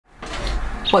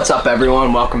What's up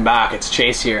everyone, welcome back. It's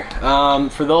Chase here.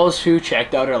 For those who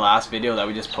checked out our last video that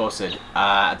we just posted,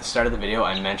 at the start of the video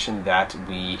I mentioned that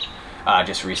we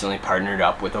just recently partnered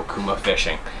up with Okuma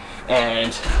Fishing,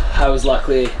 and I was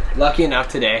lucky enough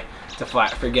today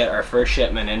to get our first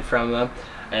shipment in from them,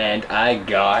 and I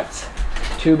got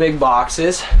 2 big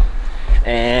boxes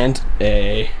and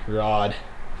a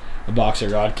box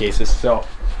of rod cases. So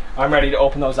I'm ready to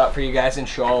open those up for you guys and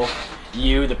show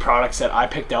you the products that I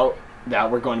picked out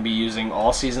that we're going to be using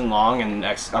all season long and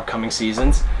next upcoming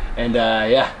seasons. And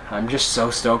yeah, I'm just so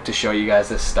stoked to show you guys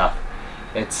this stuff.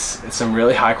 It's some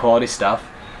really high quality stuff,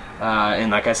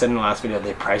 and like I said in the last video,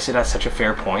 they priced it at such a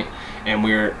fair point, and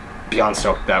we're beyond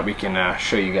stoked that we can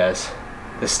show you guys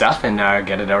this stuff and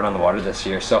get it out on the water this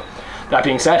year. So that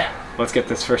being said, let's get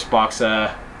this first box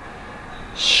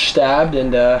stabbed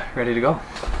and ready to go.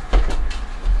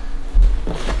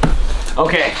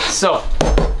 Okay, so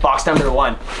box number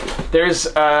 1. There's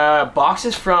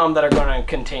boxes that are going to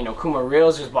contain Okuma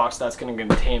reels. There's a box that's going to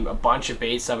contain a bunch of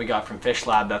baits that we got from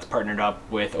Fishlab that's partnered up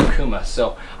with Okuma.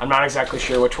 So I'm not exactly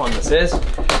sure which one this is.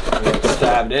 I'm going to get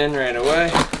stabbed in right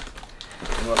away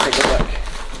and we'll take a look.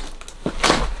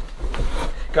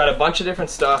 Got a bunch of different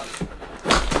stuff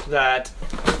that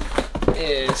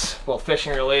is, well,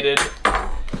 fishing related,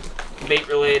 bait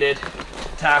related,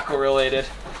 tackle related.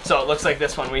 So it looks like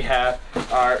this one we have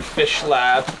our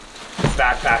Fishlab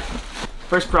backpack.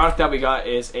 First product that we got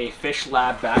is a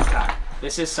Fishlab backpack.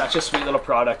 This is such a sweet little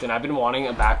product, and I've been wanting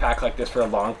a backpack like this for a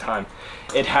long time.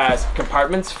 It has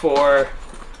compartments for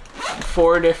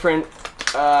four different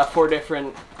tackle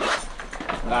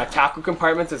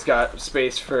compartments. It's got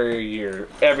space for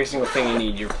every single thing you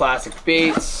need. Your plastic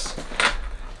baits.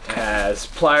 It has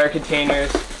plier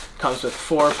containers. Comes with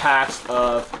 4 packs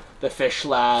of the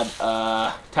Fishlab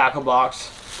tackle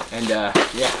box, and yeah,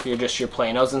 your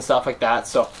planos and stuff like that.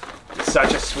 So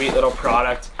such a sweet little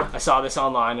product. I saw this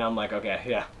online and I'm like, okay,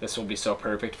 yeah, this will be so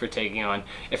perfect for taking on,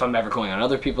 if I'm ever going on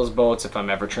other people's boats, if I'm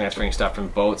ever transferring stuff from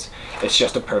boats. It's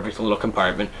just a perfect little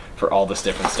compartment for all this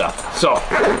different stuff. So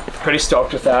pretty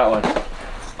stoked with that one.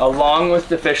 Along with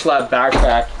the Fishlab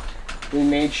backpack, we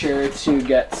made sure to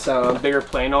get some bigger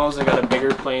planos. I got a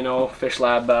bigger plano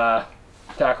Fishlab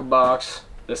tackle box.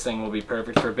 This thing will be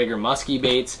perfect for bigger musky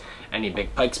baits, any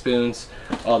big pike spoons,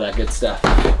 all that good stuff.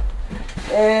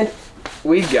 And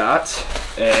we got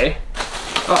it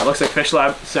looks like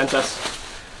Fishlab sent us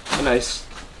a nice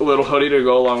little hoodie to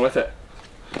go along with it.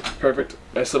 Perfect,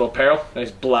 nice little apparel,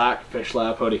 nice black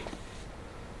Fishlab hoodie.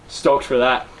 Stoked for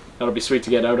that. That'll be sweet to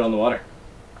get out on the water.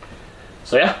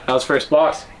 So yeah, that was first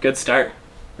box. Good start,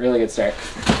 really good start.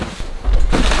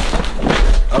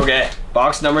 Okay,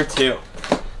 box number 2.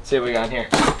 See what we got in here.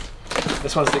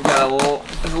 This one's got a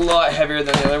lot heavier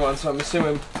than the other one, so I'm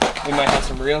assuming we might have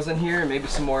some reels in here and maybe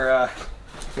some more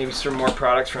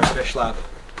products from Fishlab.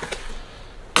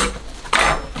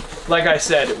 Like I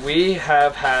said, we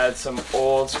have had some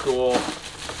old school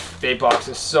bait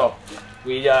boxes, so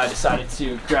we decided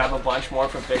to grab a bunch more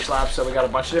from Fishlab. So we got a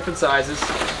bunch of different sizes,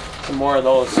 some more of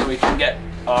those, so we can get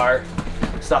our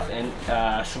stuff in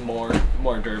some more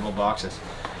durable boxes.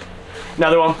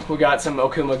 Another one, we got some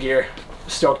Okuma gear.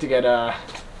 Stoked to get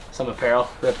some apparel,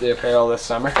 rip the apparel this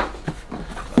summer.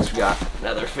 Plus we got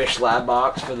another Fishlab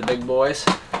box for the big boys.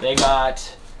 They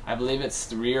got, I believe it's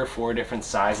 3 or 4 different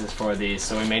sizes for these,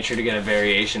 so we made sure to get a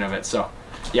variation of it. So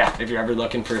yeah, if you're ever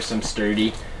looking for some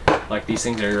sturdy, like these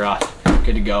things are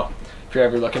good to go. If you're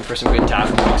ever looking for some good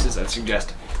tackle boxes, I'd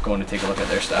suggest going to take a look at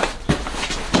their stuff.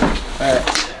 Alright,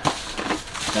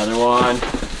 another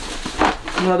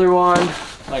one.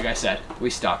 Like I said, we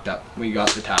stocked up. We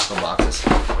got the tackle boxes.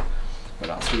 What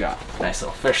else we got? Nice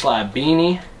little Fishlab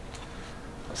beanie.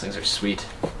 Those things are sweet.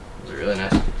 Those are really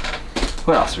nice.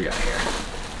 What else we got here?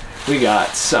 We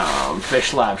got some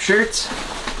Fishlab shirts.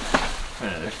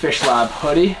 Another Fishlab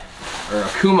hoodie, or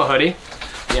Okuma hoodie.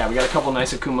 Yeah, we got a couple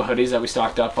nice Okuma hoodies that we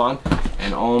stocked up on.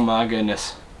 And oh my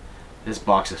goodness, this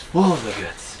box is full of the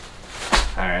goods.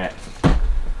 Alright.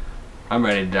 I'm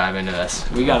ready to dive into this.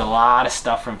 We got a lot of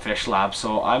stuff from Fishlab,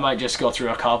 so I might just go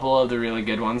through a couple of the really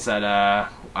good ones that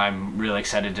I'm really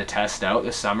excited to test out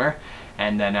this summer,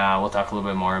 and then we'll talk a little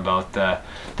bit more about the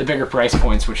bigger price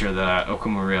points, which are the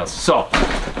Okuma reels. So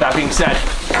that being said,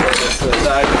 put this to the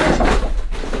side.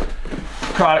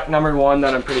 Product number 1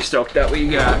 that I'm pretty stoked that we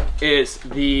got is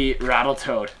the Rattle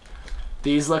Toad.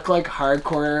 These look like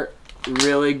hardcore,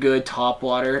 really good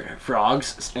topwater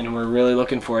frogs, and we're really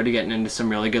looking forward to getting into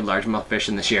some really good largemouth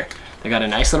fishing this year. They got a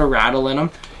nice little rattle in them.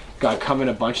 Come in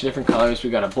a bunch of different colors. We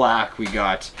got a black, we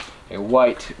got a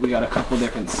white, we got a couple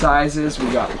different sizes,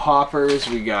 we got poppers,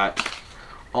 we got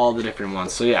all the different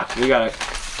ones. So yeah, we got a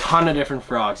ton of different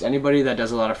frogs. Anybody that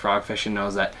does a lot of frog fishing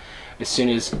knows that as soon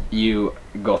as you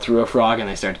go through a frog and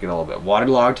they start to get a little bit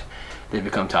waterlogged, they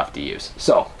become tough to use.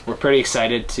 So we're pretty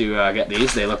excited to get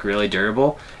these. They look really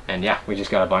durable, and yeah, we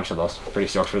just got a bunch of those. Pretty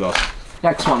stoked for those.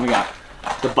 Next one, we got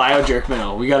the Bio Jerk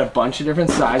Minnow. We got a bunch of different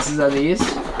sizes of these,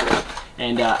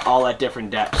 and all at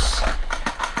different depths.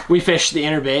 We fish the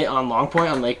inner bay on Long Point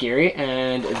on Lake Erie,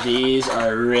 and these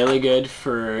are really good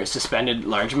for suspended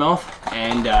largemouth,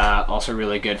 and also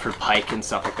really good for pike and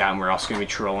stuff like that. And we're also going to be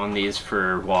trolling these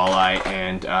for walleye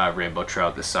and rainbow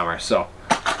trout this summer. So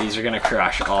these are going to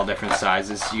crush all different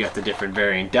sizes. You got the different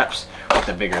varying depths with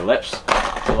the bigger lips.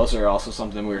 So those are also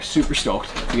something we're super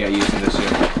stoked to get using this year.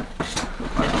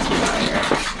 What else we got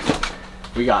here?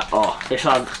 We got, oh,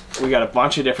 Fishlab, we got a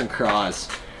bunch of different craws.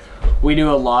 We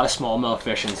do a lot of smallmouth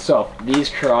fishing, so these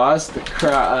craws,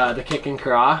 the kick and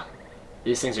craw,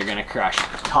 these things are gonna crush.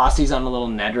 Toss these on a little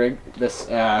Ned rig this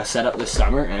setup this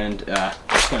summer, and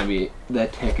it's gonna be the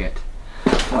ticket.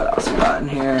 What else we got in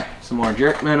here? Some more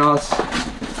jerk minnows,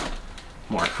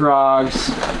 more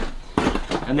frogs,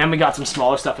 and then we got some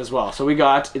smaller stuff as well. So we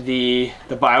got the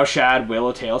Bio Shad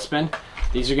Willow Tailspin.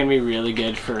 These are gonna be really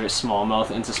good for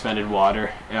smallmouth in suspended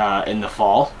water in the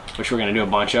fall, which we're gonna do a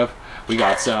bunch of. We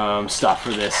got some stuff for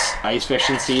this ice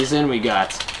fishing season. We got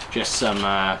just some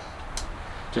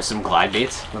glide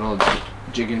baits, little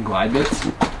jig and glide baits.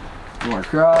 More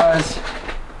craws,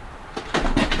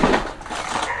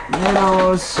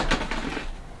 minnows.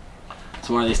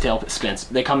 Some more of these tail spins.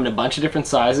 They come in a bunch of different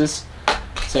sizes,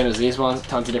 same as these ones.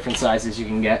 Tons of different sizes you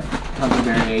can get, tons of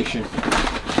variation.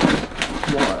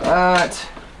 More of that.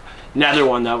 Another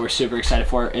one that we're super excited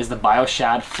for is the Bio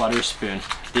Shad Flutter Spoon.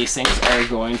 These things are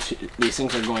going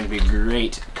to be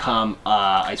great come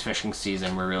ice fishing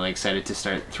season. We're really excited to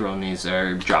start throwing these,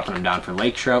 or dropping them down for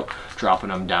lake trout, dropping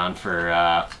them down for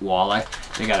walleye.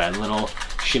 They got a little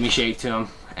shimmy shake to them,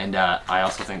 and I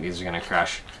also think these are going to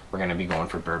crush. We're going to be going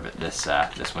for burbot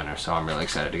this winter, so I'm really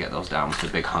excited to get those down with a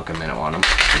big hunk of minnow on them.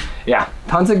 Yeah,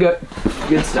 tons of good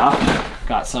stuff.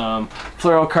 Got some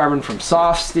fluorocarbon from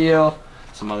Soft Steel,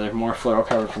 some more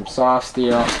fluorocarbon from Soft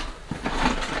Steel.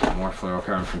 More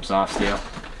fluorocarbon from Soft Steel.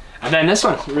 And then this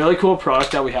one, really cool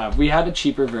product that we have. We had a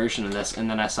cheaper version of this, and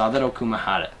then I saw that Okuma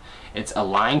had it. It's a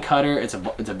line cutter, it's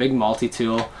a big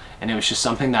multi-tool, and it was just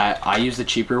something that I used the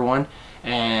cheaper one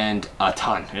and a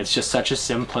ton. It's just such a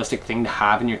simplistic thing to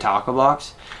have in your tackle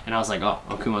box, and I was like, oh,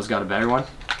 Okuma's got a better one.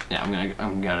 Yeah,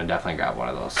 I'm gonna definitely grab one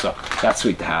of those. So that's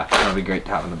sweet to have. That'll be great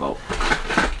to have in the boat.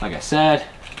 Like I said,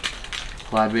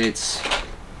 glide baits,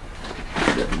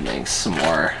 different things, some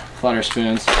more flutter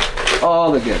spoons,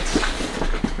 all the goods.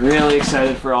 Really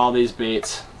excited for all these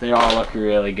baits. They all look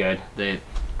really good.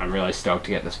 I'm really stoked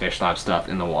to get this Fishlab stuff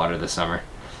in the water this summer.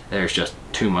 There's just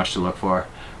too much to look for.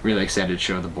 Really excited to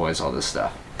show the boys all this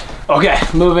stuff. Okay,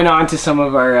 moving on to some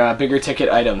of our bigger ticket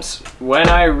items. When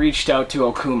I reached out to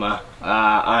Okuma,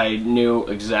 I knew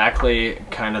exactly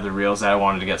kind of the reels that I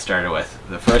wanted to get started with.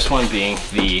 The first one being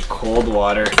the cold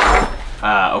water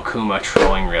Okuma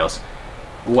trolling reels.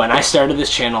 When I started this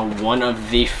channel, one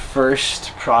of the first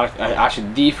product,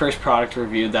 actually the first product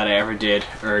review that I ever did,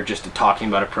 or just talking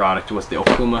about a product, was the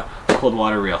Okuma cold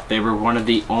water reel. They were one of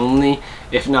the only,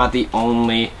 if not the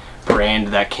only, brand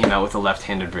that came out with a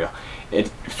left-handed reel.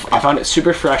 I found it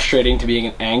super frustrating to being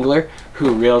an angler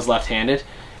who reels left-handed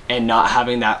and not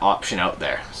having that option out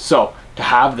there. So to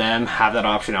have them have that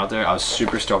option out there, I was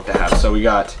super stoked to have. So we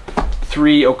got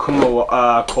 3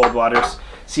 Okuma cold waters,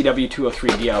 CW203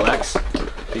 DLX.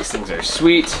 These things are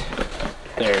sweet.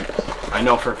 I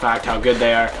know for a fact how good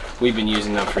they are. We've been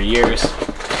using them for years,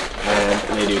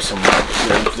 and they do some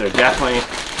work. They're definitely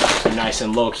nice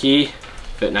and low key,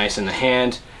 fit nice in the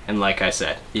hand, and like I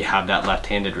said, you have that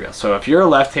left-handed reel. So if you're a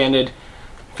left-handed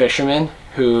fisherman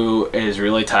who is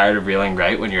really tired of reeling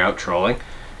right when you're out trolling,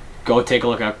 go take a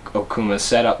look at Okuma's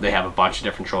setup. They have a bunch of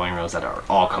different trolling reels that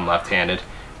all come left-handed.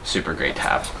 Super great to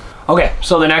have. Okay,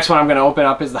 so the next one I'm going to open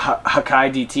up is the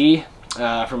Hakai DT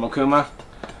from Okuma.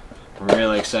 I'm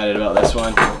really excited about this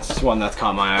one. It's one that's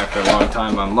caught my eye for a long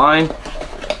time online.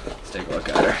 Let's take a look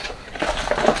at her.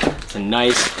 It's a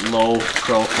nice low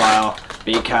profile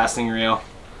bait casting reel,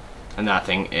 and that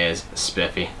thing is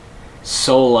spiffy.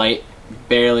 So light,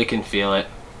 barely can feel it.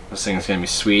 This thing is going to be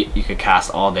sweet. You could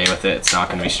cast all day with it. It's not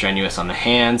going to be strenuous on the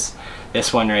hands.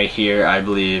 This one right here, I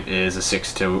believe, is a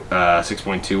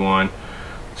 6:1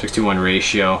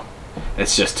 ratio.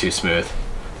 It's just too smooth.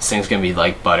 This thing's gonna be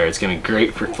like butter. It's gonna be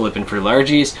great for flipping for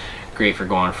largies, great for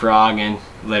going frogging.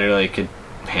 Literally could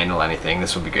handle anything.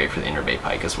 This would be great for the interbait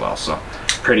pike as well. So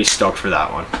pretty stoked for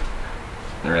that one.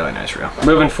 A really nice reel.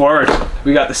 Moving forward,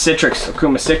 we got the Citrix,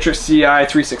 Okuma Citrix CI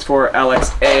 364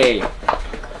 LXA.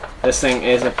 This thing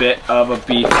is a bit of a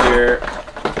beefier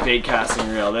bait casting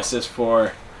reel. This is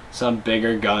for some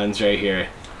bigger guns right here.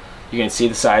 You can see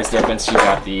the size difference. You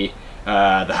got the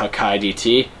Hakai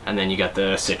DT, and then you got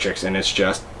the Citrix, and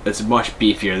it's much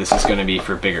beefier. This is going to be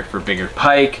for bigger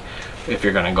pike. If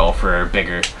you're going to go for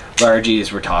bigger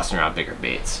largies, we're tossing around bigger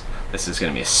baits. This is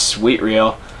going to be a sweet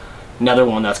reel. Another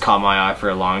one that's caught my eye for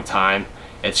a long time.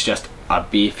 It's just a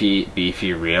beefy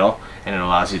reel, and it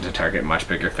allows you to target much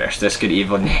bigger fish. This could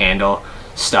even handle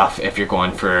stuff if you're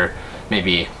going for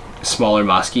maybe smaller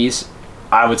muskies.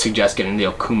 I would suggest getting the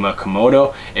Okuma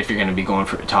Komodo if you're going to be going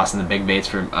for tossing the big baits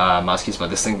for muskies, but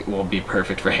this thing will be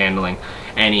perfect for handling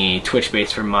any twitch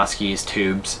baits for muskies,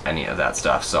 tubes, any of that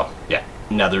stuff. So yeah,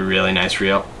 another really nice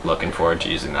reel. Looking forward to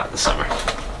using that this summer.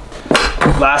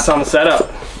 Last on the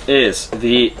setup is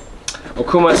the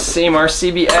Okuma Samar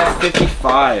CBF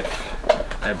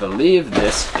 55. I believe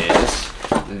this is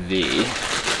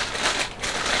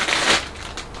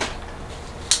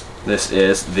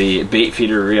the bait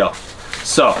feeder reel.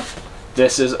 So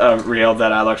this is a reel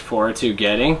that I looked forward to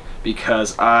getting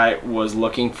because I was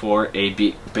looking for a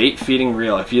bait feeding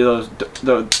reel. If you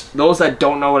those that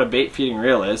don't know what a bait feeding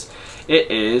reel is,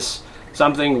 it is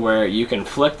something where you can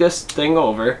flick this thing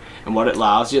over, and what it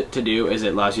allows you to do is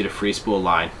it allows you to free spool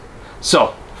line.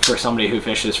 So for somebody who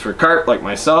fishes for carp like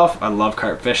myself, I love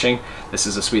carp fishing, this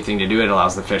is a sweet thing to do. It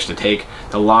allows the fish to take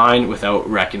the line without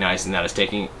recognizing that it's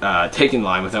taking the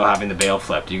line, without having the bail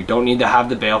flipped. You don't need to have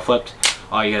the bail flipped.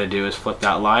 All you gotta do is flip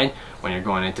that line when you're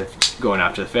going after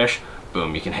the fish.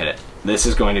 Boom, you can hit it. This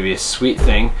is going to be a sweet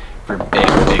thing for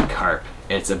big carp.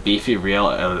 It's a beefy reel.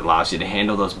 It allows you to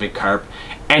handle those big carp.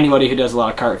 Anybody who does a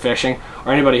lot of carp fishing,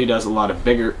 or anybody who does a lot of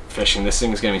bigger fishing, this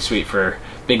thing is gonna be sweet for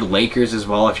big lakers as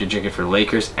well. If you're jigging for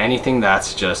lakers, anything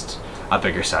that's just a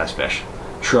bigger size fish.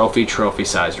 Trophy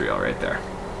size reel right there.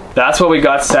 That's what we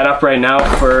got set up right now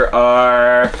for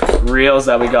our reels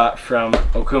that we got from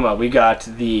Okuma. We got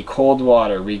the cold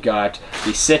water, we got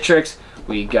the Citrix,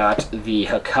 we got the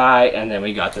Hakai, and then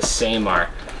we got the Samar.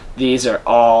 These are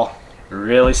all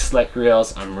really slick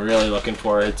reels. I'm really looking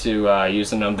forward to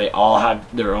using them. They all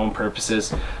have their own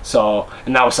purposes.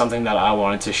 And that was something that I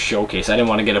wanted to showcase. I didn't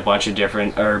want to get a bunch of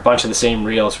the same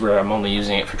reels where I'm only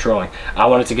using it for trolling. I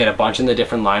wanted to get a bunch in the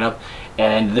different lineup,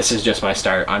 and this is just my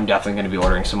start. I'm definitely going to be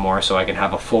ordering some more so I can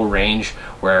have a full range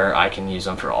where I can use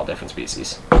them for all different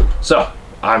species. So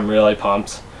I'm really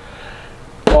pumped.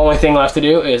 The only thing left to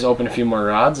do is open a few more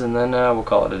rods, and then we'll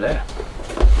call it a day.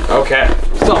 Okay,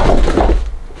 so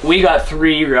we got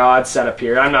 3 rods set up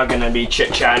here. I'm not going to be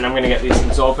chit-chatting. I'm going to get these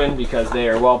things open because they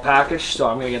are well packaged, so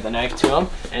I'm going to get the knife to them.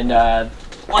 And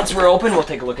once we're open, we'll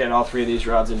take a look at all 3 of these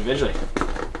rods individually.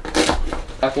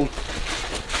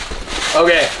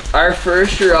 Okay, our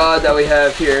first rod that we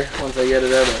have here, once I get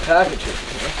it out of the package here,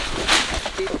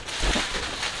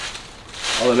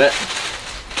 I'll admit,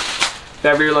 if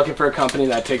ever you're looking for a company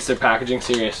that takes their packaging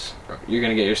serious, you're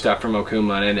going to get your stuff from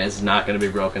Okuma, and it is not going to be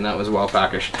broken. That was well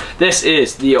packaged. This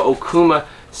is the Okuma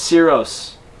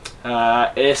Ceros.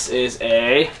 This is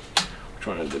a, which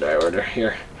one did I order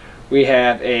here? We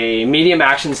have a medium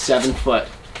action 7-foot.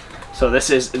 So this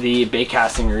is the bait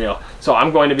casting reel. So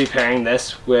I'm going to be pairing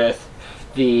this with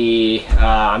the,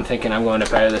 I'm thinking I'm going to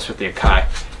pair this with the Hakai.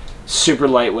 Super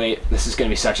lightweight. This is going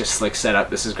to be such a slick setup.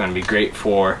 This is going to be great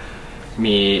for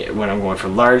me when I'm going for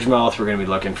largemouth. We're going to be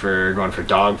going for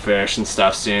dogfish and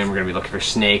stuff soon. We're going to be looking for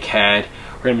snakehead.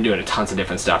 We're going to be doing tons of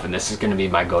different stuff, and this is going to be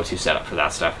my go-to setup for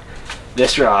that stuff.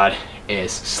 This rod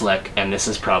is slick, and this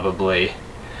is probably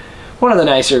one of the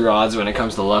nicer rods when it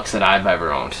comes to looks that I've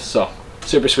ever owned. So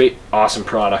super sweet, awesome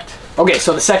product. Okay,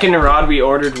 so the second rod we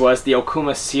ordered was the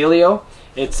Okuma Celio.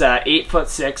 It's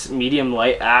 8'6" medium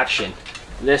light action.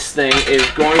 This thing is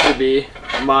going to be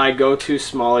my go-to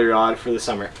smallie rod for the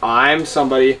summer. I'm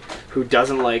somebody who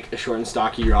doesn't like a short and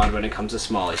stocky rod when it comes to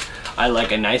smallies. I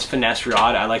like a nice finesse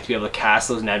rod. I like to be able to cast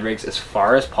those Ned rigs as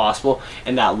far as possible,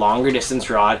 and that longer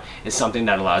distance rod is something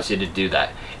that allows you to do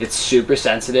that. It's super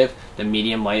sensitive. The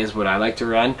medium light is what I like to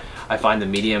run. I find the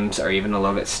mediums are even a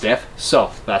little bit stiff,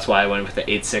 so that's why I went with the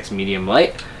 8'6" medium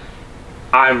light.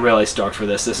 I'm really stoked for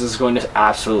this. This is going to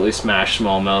absolutely smash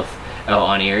smallmouth out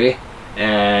on Erie,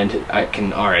 and I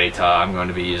can already tell I'm going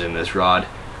to be using this rod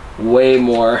way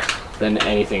more than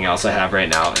anything else I have right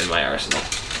now in my arsenal.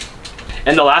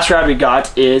 And the last rod we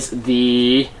got is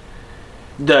the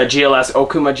the GLS,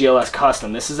 Okuma GLS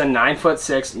Custom. This is a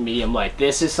 9'6" medium light.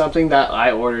 This is something that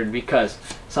I ordered because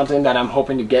something that I'm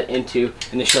hoping to get into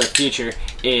in the short future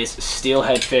is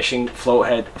steelhead fishing,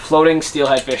 floating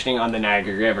steelhead fishing on the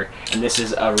Niagara River. And this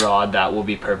is a rod that will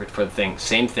be perfect for the thing.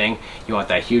 Same thing, you want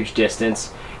that huge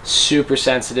distance, super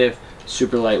sensitive,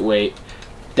 super lightweight.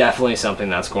 Definitely something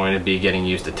that's going to be getting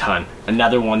used a ton.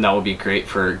 Another one that will be great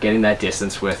for getting that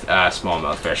distance with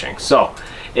smallmouth fishing. So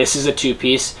this is a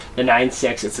 2-piece, the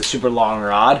 9'6". It's a super long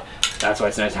rod. That's why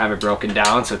it's nice to have it broken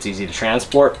down so it's easy to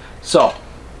transport. So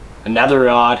another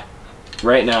rod.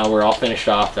 Right now we're all finished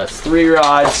off. That's 3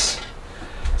 rods,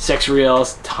 6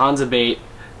 reels, tons of bait,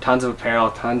 tons of apparel,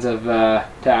 tons of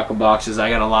tackle boxes. I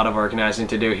got a lot of organizing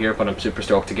to do here, but I'm super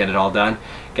stoked to get it all done.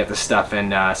 Get the stuff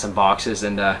in some boxes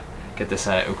and get this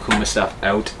Okuma stuff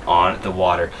out on the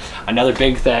water. Another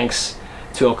big thanks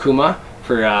to Okuma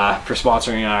for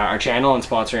sponsoring our channel and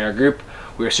sponsoring our group.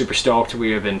 We are super stoked.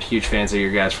 We have been huge fans of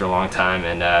you guys for a long time,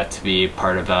 and to be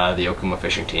part of the Okuma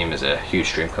fishing team is a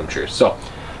huge dream come true. So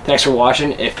thanks for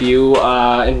watching. If you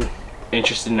are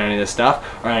interested in any of this stuff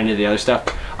or any of the other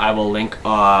stuff, I will link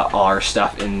our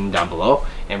stuff down below,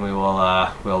 and we will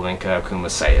we'll link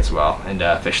Okuma's site as well, and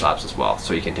Fishlab's as well,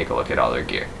 so you can take a look at all their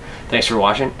gear. Thanks for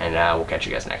watching, and we'll catch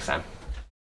you guys next time.